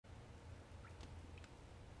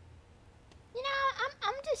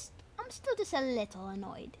still just a little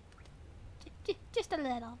annoyed. Just a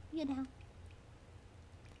little, you know.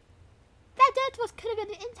 That death could have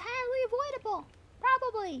been entirely avoidable.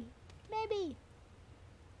 Probably. Maybe.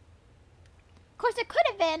 Of course, it could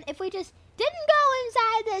have been if we just didn't go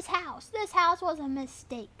inside this house. This house was a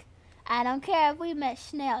mistake. I don't care if we met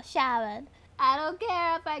Snail Shaman. I don't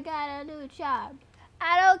care if I got a new charm.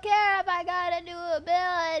 I don't care if I got a new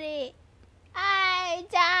ability. I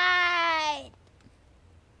died.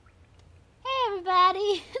 Hey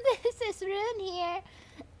everybody, this is Rune here,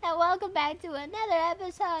 and welcome back to another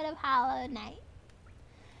episode of Hollow Knight.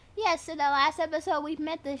 Yes, in the last episode we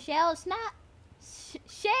met the Shale Snailman.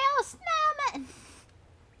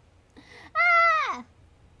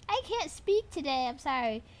 I can't speak today, I'm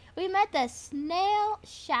sorry. We met the Snail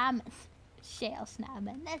Shaman. Shale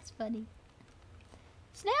Snailman, that's funny.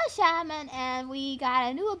 Snail Shaman, and we got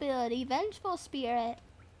a new ability, Vengeful Spirit,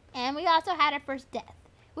 and we also had our first death,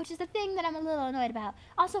 which is the thing that I'm a little annoyed about.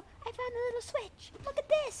 Also, I found a little switch. Look at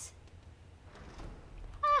this.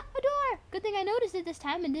 Ah, a door. Good thing I noticed it this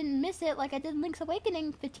time and didn't miss it like I did Link's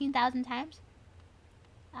Awakening 15,000 times.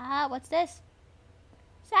 Ah, what's this?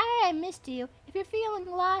 Sorry I missed you. If you're feeling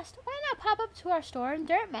lost, why not pop up to our store in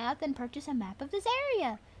Dirtmouth and purchase a map of this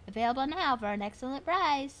area? Available now for an excellent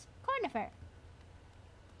price. Cornifer.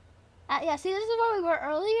 Yeah, see, this is where we were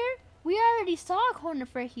earlier. We already saw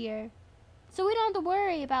Cornifer here. So we don't have to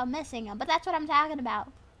worry about missing them. But that's what I'm talking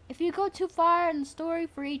about. If you go too far in the story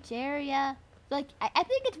for each area, like, I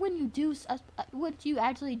think it's when you do, when you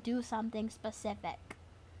actually do something specific.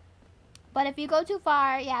 But if you go too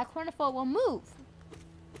far, yeah, Cornifer will move.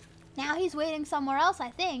 Now he's waiting somewhere else,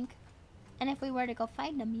 I think. And if we were to go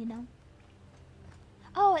find him, you know.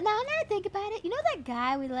 Oh, now that I think about it, you know that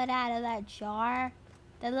guy we let out of that jar?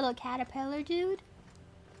 That little caterpillar dude?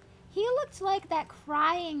 He looks like that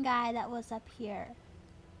crying guy that was up here.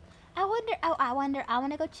 I wonder, I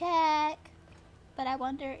want to go check. But I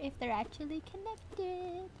wonder if they're actually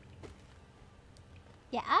connected.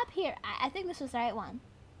 Yeah, up here. I think this was the right one.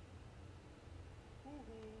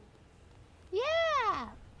 Yeah!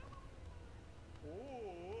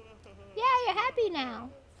 Yeah, you're happy now.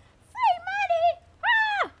 Free money!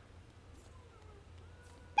 Ah!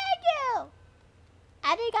 Thank you!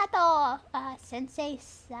 Arigato,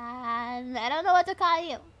 Sensei-san. I don't know what to call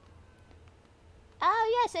you.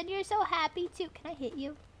 Oh, yes, and you're so happy, too. Can I hit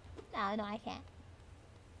you? No, I can't.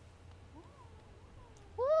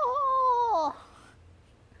 Ooh!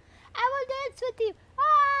 I will dance with you.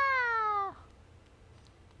 Ah!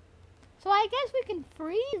 So I guess we can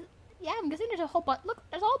freeze. Yeah, I'm guessing there's a whole bunch. Look,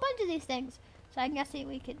 there's a whole bunch of these things. So I'm guessing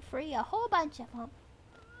we can free a whole bunch of them.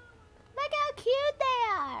 Look how cute they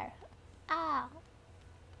are. Oh.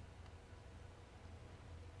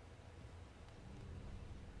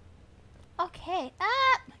 Okay,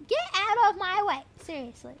 get out of my way.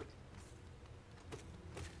 Seriously.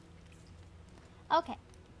 Okay.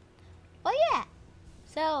 Well, yeah.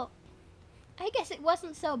 So, I guess it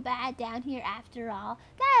wasn't so bad down here after all.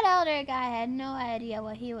 That older guy had no idea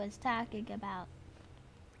what he was talking about.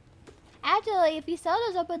 Actually, if he still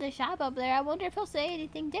does open the shop up there, I wonder if he'll say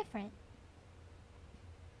anything different.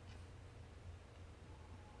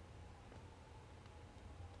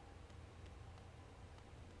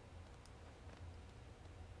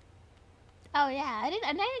 Oh yeah, I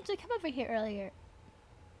didn't actually come over here earlier.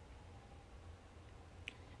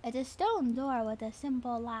 It's a stone door with a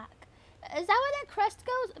simple lock. Is that where that crest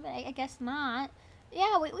goes? I guess not.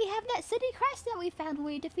 Yeah, we have that city crest that we found when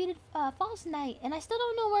we defeated False Knight, and I still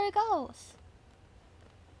don't know where it goes.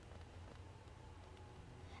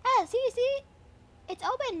 Ah, see? It's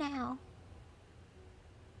open now.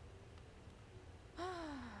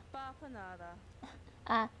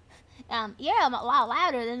 You're a lot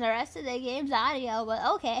louder than the rest of the game's audio, but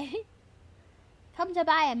okay. Come to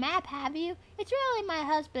buy a map, have you? It's really my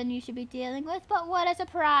husband you should be dealing with, but what a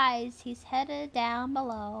surprise. He's headed down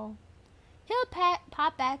below. He'll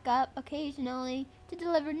pop back up occasionally to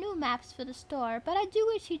deliver new maps for the store, but I do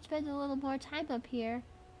wish he'd spend a little more time up here.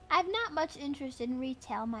 I've not much interest in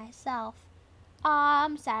retail myself. Aw,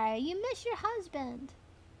 I'm sorry, you miss your husband.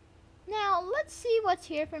 Now, let's see what's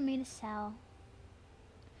here for me to sell.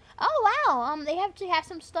 Oh, wow, they have to have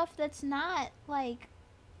some stuff that's not, like,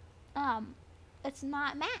 it's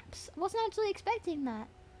not maps. I wasn't actually expecting that.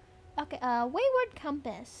 Okay, Wayward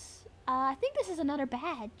Compass. I think this is another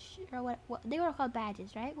badge. Or what they were called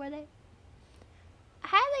badges, right? Were they?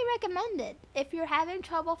 Highly recommended. If you're having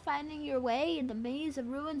trouble finding your way in the maze of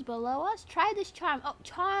ruins below us, try this charm. Oh,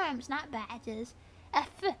 charms, not badges.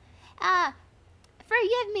 Forgive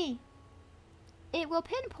me. It will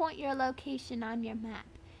pinpoint your location on your map.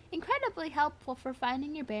 Incredibly helpful for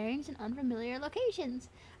finding your bearings in unfamiliar locations.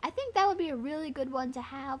 I think that would be a really good one to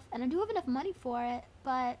have, and I do have enough money for it,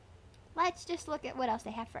 but let's just look at what else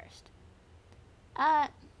they have first.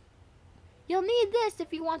 You'll need this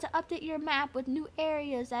if you want to update your map with new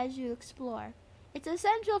areas as you explore. It's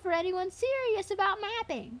essential for anyone serious about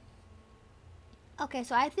mapping. Okay,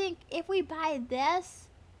 so I think if we buy this,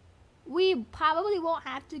 we probably won't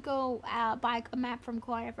have to go buy a map from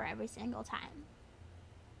Cornifer every single time.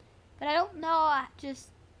 But I don't know,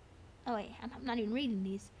 oh wait, I'm not even reading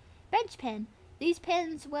these. Bench pin. These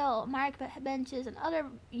pins will mark benches and other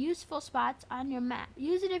useful spots on your map.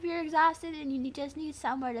 Use it if you're exhausted and you just need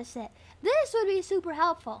somewhere to sit. This would be super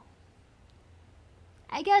helpful.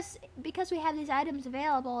 I guess because we have these items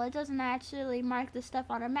available, it doesn't actually mark the stuff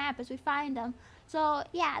on our map as we find them. So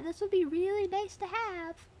yeah, this would be really nice to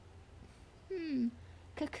have.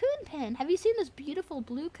 Cocoon pin. Have you seen those beautiful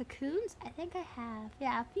blue cocoons? I think I have.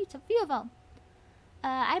 Yeah, a few of them.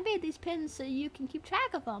 I made these pins so you can keep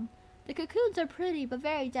track of them. The cocoons are pretty but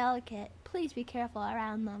very delicate. Please be careful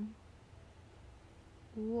around them.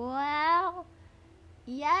 Well,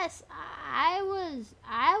 yes, I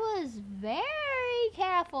was very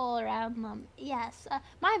careful around them. Yes,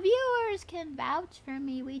 my viewers can vouch for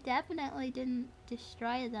me. We definitely didn't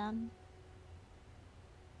destroy them.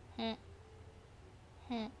 Heh.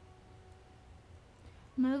 Heh.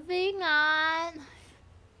 Moving on.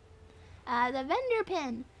 The vendor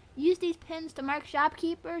pin. Use these pins to mark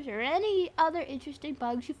shopkeepers or any other interesting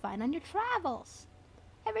bugs you find on your travels.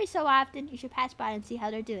 Every so often, you should pass by and see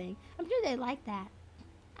how they're doing. I'm sure they like that.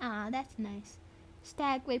 Ah, that's nice.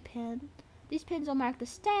 Stagway pin. These pins will mark the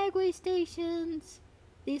Stagway stations.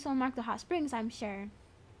 These will mark the hot springs, I'm sure.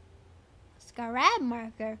 Scarab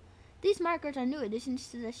marker. These markers are new additions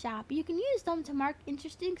to the shop. You can use them to mark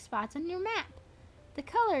interesting spots on your map. The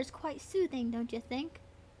color is quite soothing, don't you think?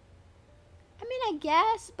 I mean, I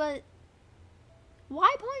guess, but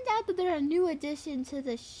why point out that they're a new addition to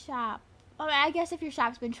the shop? I mean, I guess if your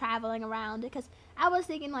shop's been traveling around, because I was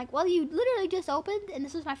thinking like, well, you literally just opened, and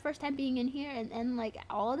this was my first time being in here, and like,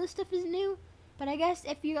 all of this stuff is new. But I guess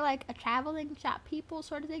if you're like a traveling shop people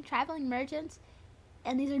sort of thing, traveling merchants,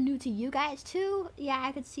 and these are new to you guys too, yeah,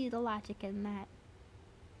 I could see the logic in that.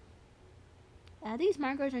 These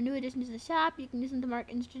markers are new additions to the shop. You can use them to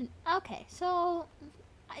mark interesting. Okay, so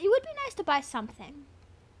it would be nice to buy something.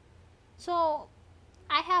 So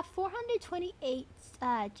I have 428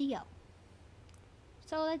 geo.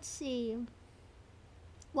 So let's see.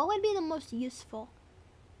 What would be the most useful?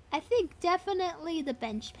 I think definitely the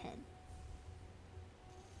bench pin.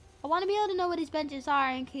 I want to be able to know what these benches are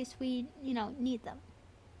in case we, need them.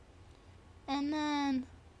 And then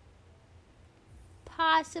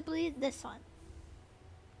possibly this one.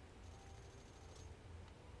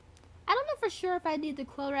 I don't know for sure if I need the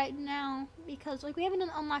quill right now because we haven't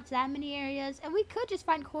unlocked that many areas, and we could just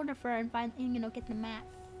find Cornifer and find get the map.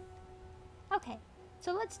 Okay,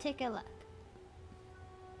 so let's take a look.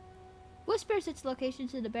 Whispers its location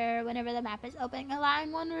to the bearer whenever the map is open,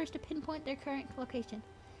 allowing wanderers to pinpoint their current location.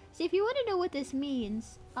 See, if you want to know what this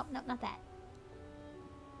means, oh no, not that.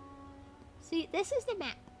 See, this is the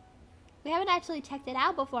map. We haven't actually checked it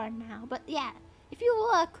out before now, but yeah, if you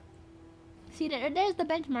look. See, there's the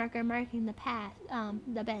bench marker marking the pass,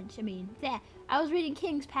 the bench, yeah. I was reading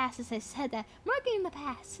King's Pass as I said that, marking the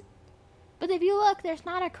pass. But if you look, there's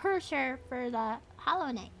not a cursor for the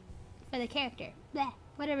Hollow Knight, for the character, bleh,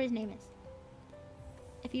 whatever his name is.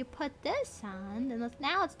 If you put this on, then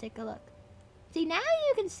let's take a look. See, now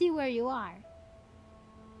you can see where you are.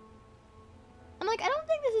 I'm like, I don't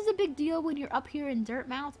think this is a big deal when you're up here in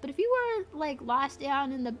Dirtmouth, but if you were, lost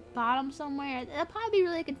down in the bottom somewhere, it'll probably be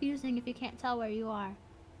really confusing if you can't tell where you are.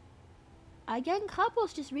 A young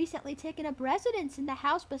couple's just recently taken up residence in the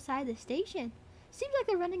house beside the station. Seems like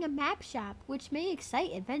they're running a map shop, which may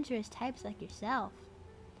excite adventurous types like yourself.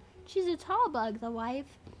 She's a tall bug, the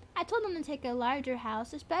wife. I told them to take a larger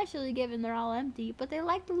house, especially given they're all empty, but they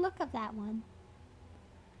like the look of that one.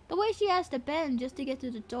 The way she has to bend just to get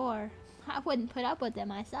through the door. I wouldn't put up with it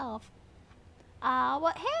myself.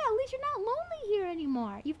 Well, hey, at least you're not lonely here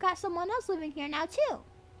anymore. You've got someone else living here now, too.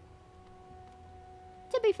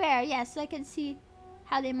 To be fair, yes, I can see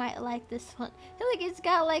how they might like this one. I feel like it's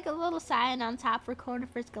got, a little sign on top for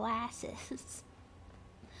Cornifer's glasses.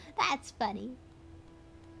 That's funny.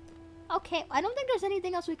 Okay, I don't think there's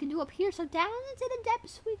anything else we can do up here, so down into the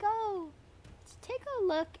depths we go. Let's take a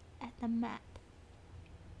look at the map.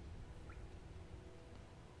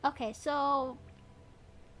 Okay, so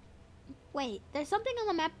wait, there's something on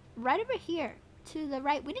the map right over here to the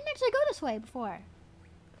right. We didn't actually go this way before.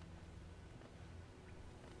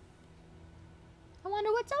 I want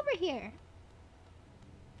wonder what's over here.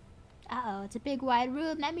 Uh-oh, it's a big wide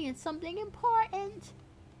room. That means something important.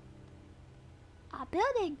 A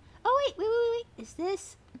building. Oh, wait. Is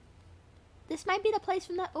this... This might be the place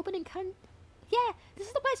from that opening Yeah, this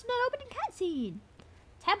is the place from that opening cutscene.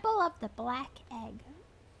 Temple of the Black Egg.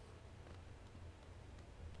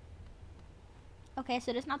 Okay,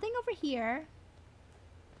 so there's nothing over here.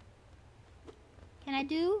 Can I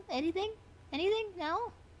do anything? Anything?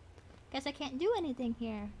 No? Guess I can't do anything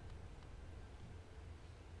here.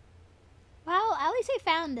 Well, at least I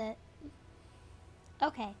found it.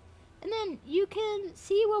 Okay. And then you can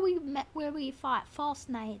see where we fought False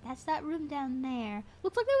Knight. That's that room down there.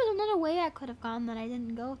 Looks like there was another way I could have gone that I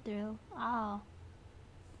didn't go through. Oh.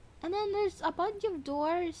 And then there's a bunch of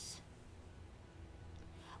doors.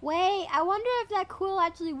 Wait, I wonder if that quill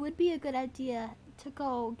actually would be a good idea to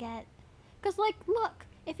go get. Because, like, look.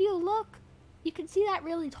 If you look, you can see that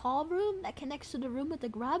really tall room that connects to the room with the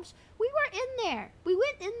grubs. We were in there. We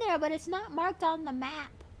went in there, but it's not marked on the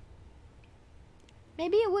map.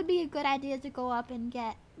 Maybe it would be a good idea to go up and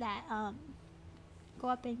get that,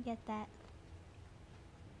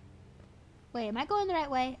 Wait, am I going the right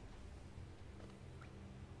way?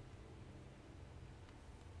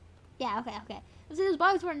 Yeah, okay. See, those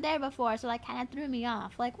bugs weren't there before, so that kind of threw me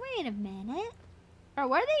off. Like, wait a minute. Or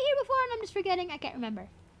were they here before and I'm just forgetting? I can't remember.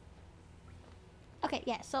 Okay,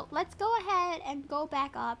 yeah, so let's go ahead and go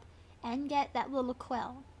back up and get that little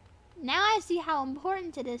quill. Now I see how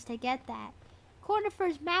important it is to get that.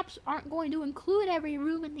 Cornifer's maps aren't going to include every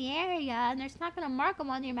room in the area, and it's not going to mark them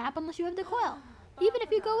on your map unless you have the quill. Even if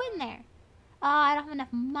you go in there. Oh, I don't have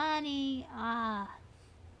enough money.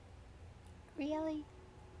 Really?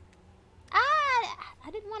 I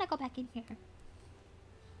didn't want to go back in here.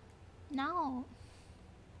 No.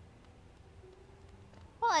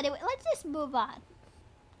 Well, anyway, let's just move on.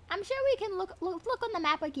 I'm sure we can look on the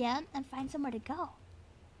map again and find somewhere to go.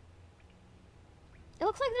 It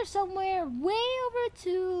looks like there's somewhere way over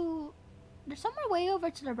to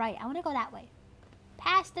the right. I want to go that way.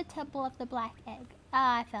 Past the Temple of the Black Egg.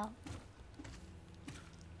 Ah, I fell.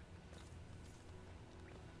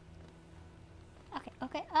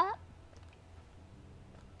 Okay, up.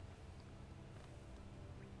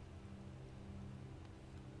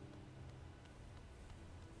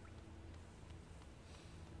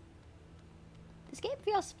 This game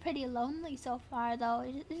feels pretty lonely so far, though.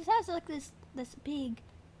 It just has like this big,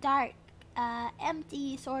 dark,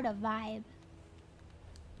 empty sort of vibe.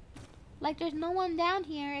 Like there's no one down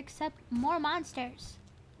here except more monsters.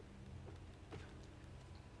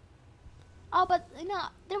 Oh, but you know,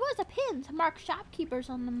 there was a pin to mark shopkeepers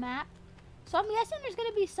on the map, so I'm guessing there's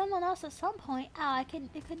gonna be someone else at some point. Oh, I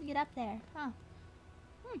couldn't get up there. Huh.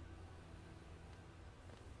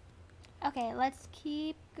 Okay, let's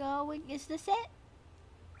keep going. Is this it?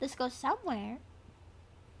 This goes somewhere.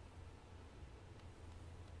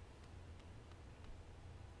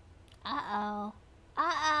 Uh-oh.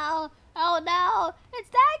 Uh-oh. Oh no! It's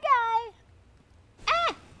that guy!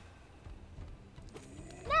 Ah!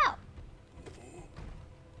 No!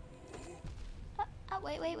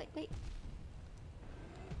 Wait.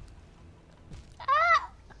 Ah!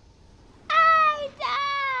 I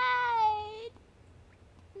died!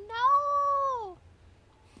 No!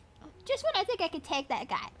 Just when I think I could take that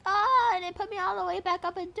guy. Oh, and it put me all the way back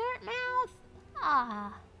up in Dirtmouth.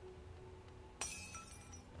 Ah.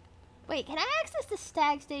 Wait, can I access the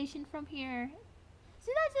stag station from here?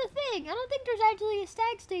 See, that's the thing. I don't think there's actually a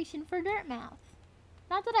stag station for Dirtmouth.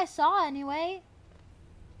 Not that I saw, anyway.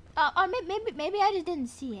 Or maybe I just didn't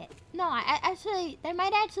see it. No, I actually, there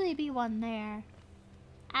might actually be one there.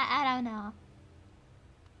 I don't know.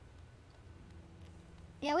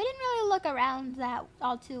 Yeah, we didn't really look around that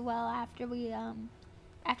all too well after we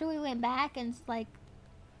went back and like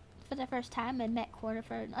for the first time and met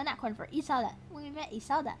Cornifer. Oh, not Cornifer, Iselda. We met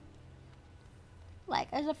Iselda. Like,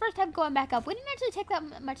 it was the first time going back up. We didn't actually take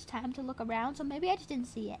that much time to look around, so maybe I just didn't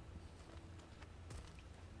see it.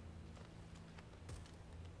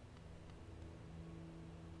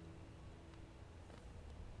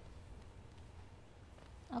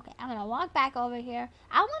 Okay, I'm gonna walk back over here.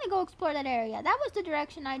 I want to go explore that area. That was the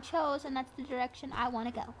direction I chose, and that's the direction I want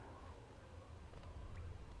to go.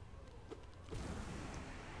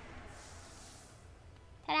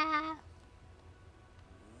 Ta-da!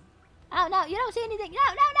 Oh, no, you don't see anything. No!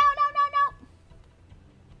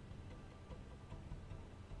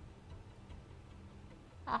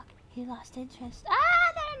 Okay, he lost interest.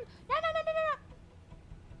 Ah, no!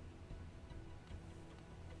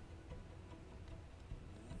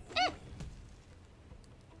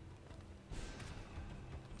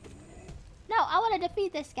 No, I want to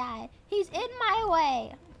defeat this guy. He's in my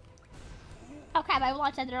way. Oh crap, I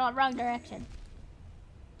launched in the wrong direction.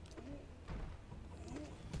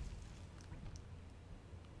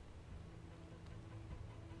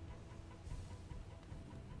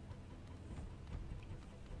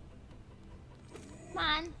 Come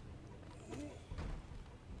on.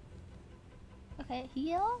 Okay,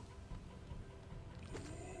 heal.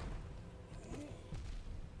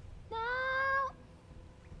 No.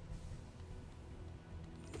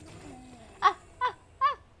 I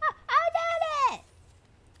did it!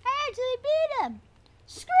 I actually beat him.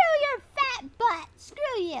 Screw your fat butt.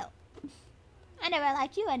 Screw you. I never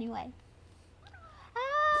liked you anyway.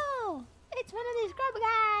 Oh, it's one of these grub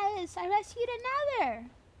guys. I rescued another.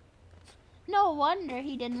 No wonder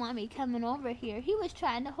he didn't want me coming over here. He was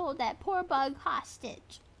trying to hold that poor bug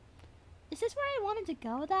hostage. Is this where I wanted to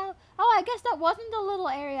go, though? Oh, I guess that wasn't the little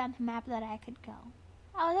area on the map that I could go.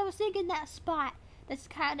 Oh, I was thinking that spot that's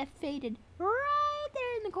kind of faded right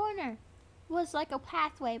there in the corner was like a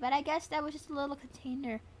pathway, but I guess that was just a little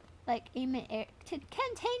container, like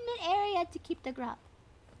containment area to keep the grub.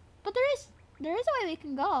 But there is a way we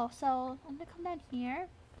can go, so I'm gonna come down here.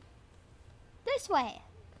 This way.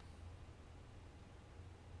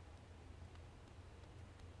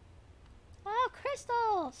 Oh,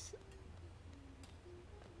 crystals!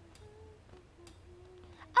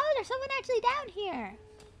 Oh, there's someone actually down here.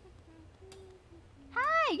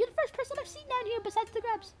 Hi, you're the first person I've seen down here besides the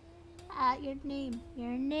grubs. Your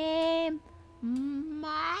name,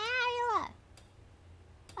 Myla.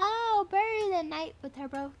 Oh, bury the knight with her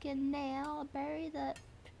broken nail. Bury the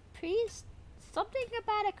priest. Something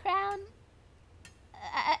about a crown.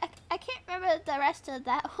 I can't remember the rest of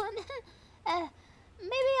that one.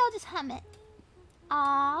 Maybe I'll just hum it.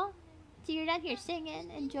 Aw, so you're down here singing,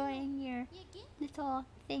 enjoying your little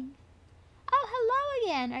thing. Oh,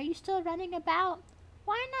 hello again. Are you still running about?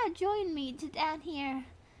 Why not join me down here?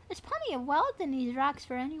 There's plenty of wealth in these rocks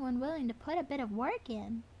for anyone willing to put a bit of work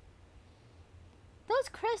in. Those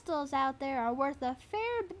crystals out there are worth a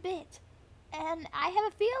fair bit, and I have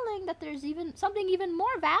a feeling that there's even something even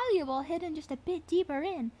more valuable hidden just a bit deeper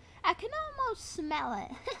in. I can almost smell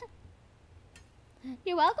it.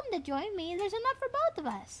 You're welcome to join me. There's enough for both of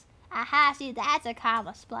us. Aha, see, that's a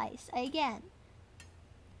comma splice. Again.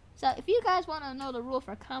 So, if you guys want to know the rule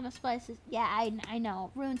for comma splices, yeah, I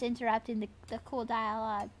know. Rune's interrupting the cool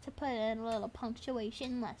dialogue to put in a little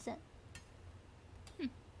punctuation lesson.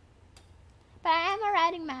 But I am a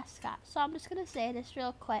writing mascot, so I'm just going to say this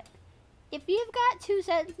real quick. If you've got two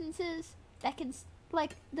sentences that can,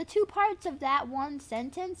 like, the two parts of that one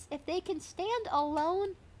sentence, if they can stand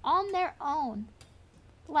alone on their own,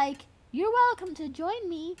 like, you're welcome to join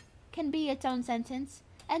me can be its own sentence,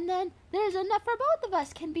 and then there's enough for both of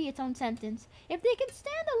us can be its own sentence. If they can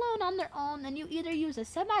stand alone on their own, then you either use a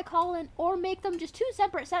semicolon or make them just two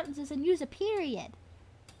separate sentences and use a period.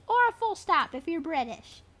 Or a full stop if you're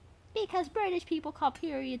British. Because British people call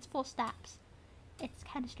periods full stops. It's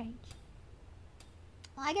kind of strange.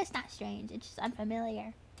 Well, I guess not strange, it's just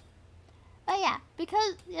unfamiliar. But yeah,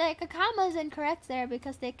 because like a comma is incorrect there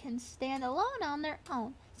because they can stand alone on their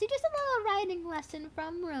own. See, just a little writing lesson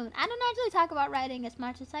from Rune. I don't actually talk about writing as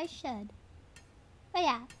much as I should. But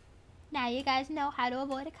yeah, now you guys know how to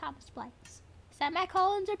avoid a comma splice.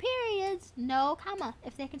 Semicolons or periods, no comma,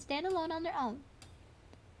 if they can stand alone on their own.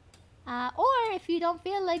 Or if you don't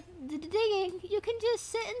feel like digging, you can just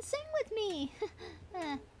sit and sing with me.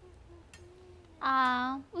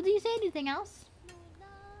 Well, do you say anything else?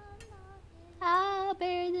 I'll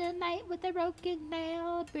bury the knight with a broken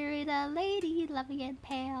nail, bury the lady lovely and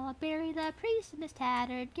pale, bury the priest in his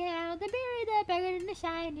tattered gown, then bury the beggar in the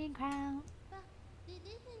shining crown.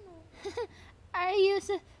 Are you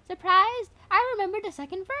surprised? I remembered the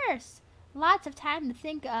second verse. Lots of time to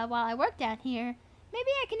think while I work down here.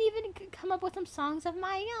 Maybe I can even come up with some songs of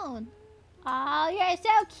my own. Oh, you're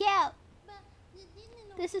so cute.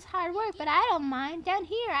 This is hard work, but I don't mind. Down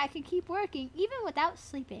here, I can keep working, even without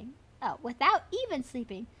sleeping. Oh, without even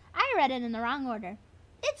sleeping. I read it in the wrong order.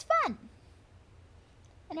 It's fun.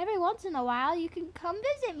 And every once in a while, you can come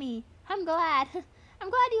visit me. I'm glad. I'm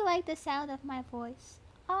glad you like the sound of my voice.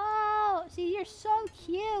 Oh, see, you're so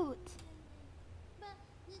cute.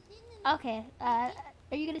 Okay, are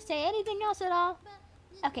you going to say anything else at all?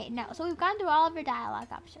 Okay, no. So we've gone through all of your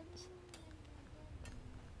dialogue options.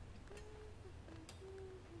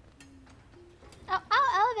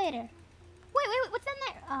 Oh, elevator. Wait, what's down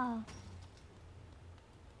there? Oh.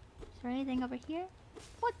 Is there anything over here?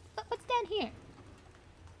 What's down here?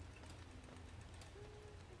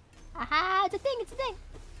 Aha, it's a thing, it's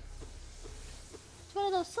one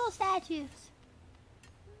of those soul statues.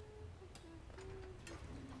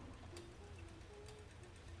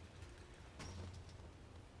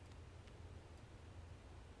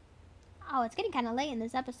 Oh, it's getting kind of late in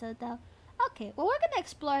this episode, though. Okay, well, we're going to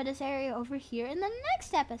explore this area over here in the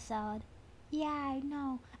next episode. Yeah, I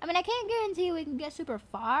know. I mean, I can't guarantee we can get super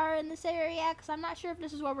far in this area, because I'm not sure if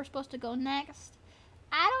this is where we're supposed to go next.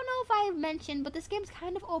 I don't know if I've mentioned, but this game's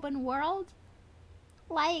kind of open world.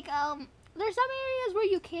 Like, there's some areas where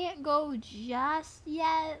you can't go just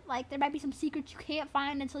yet. Like, there might be some secrets you can't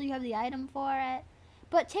find until you have the item for it.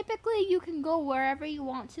 But typically, you can go wherever you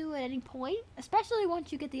want to at any point, especially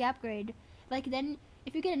once you get the upgrade. Like, then,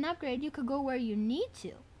 if you get an upgrade, you could go where you need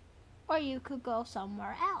to. Or you could go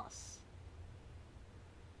somewhere else.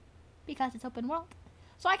 Because it's open world.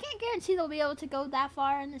 So I can't guarantee they'll be able to go that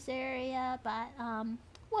far in this area, but,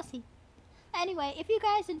 we'll see. Anyway, if you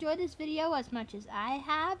guys enjoyed this video as much as I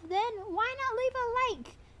have, then why not leave a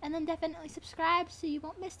like? And then definitely subscribe so you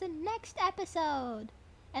won't miss the next episode.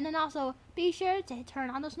 And then also, be sure to turn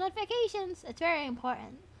on those notifications. It's very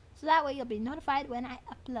important. So that way you'll be notified when I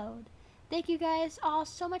upload. Thank you guys all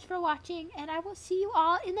so much for watching, and I will see you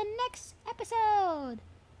all in the next episode.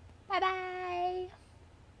 Bye-bye.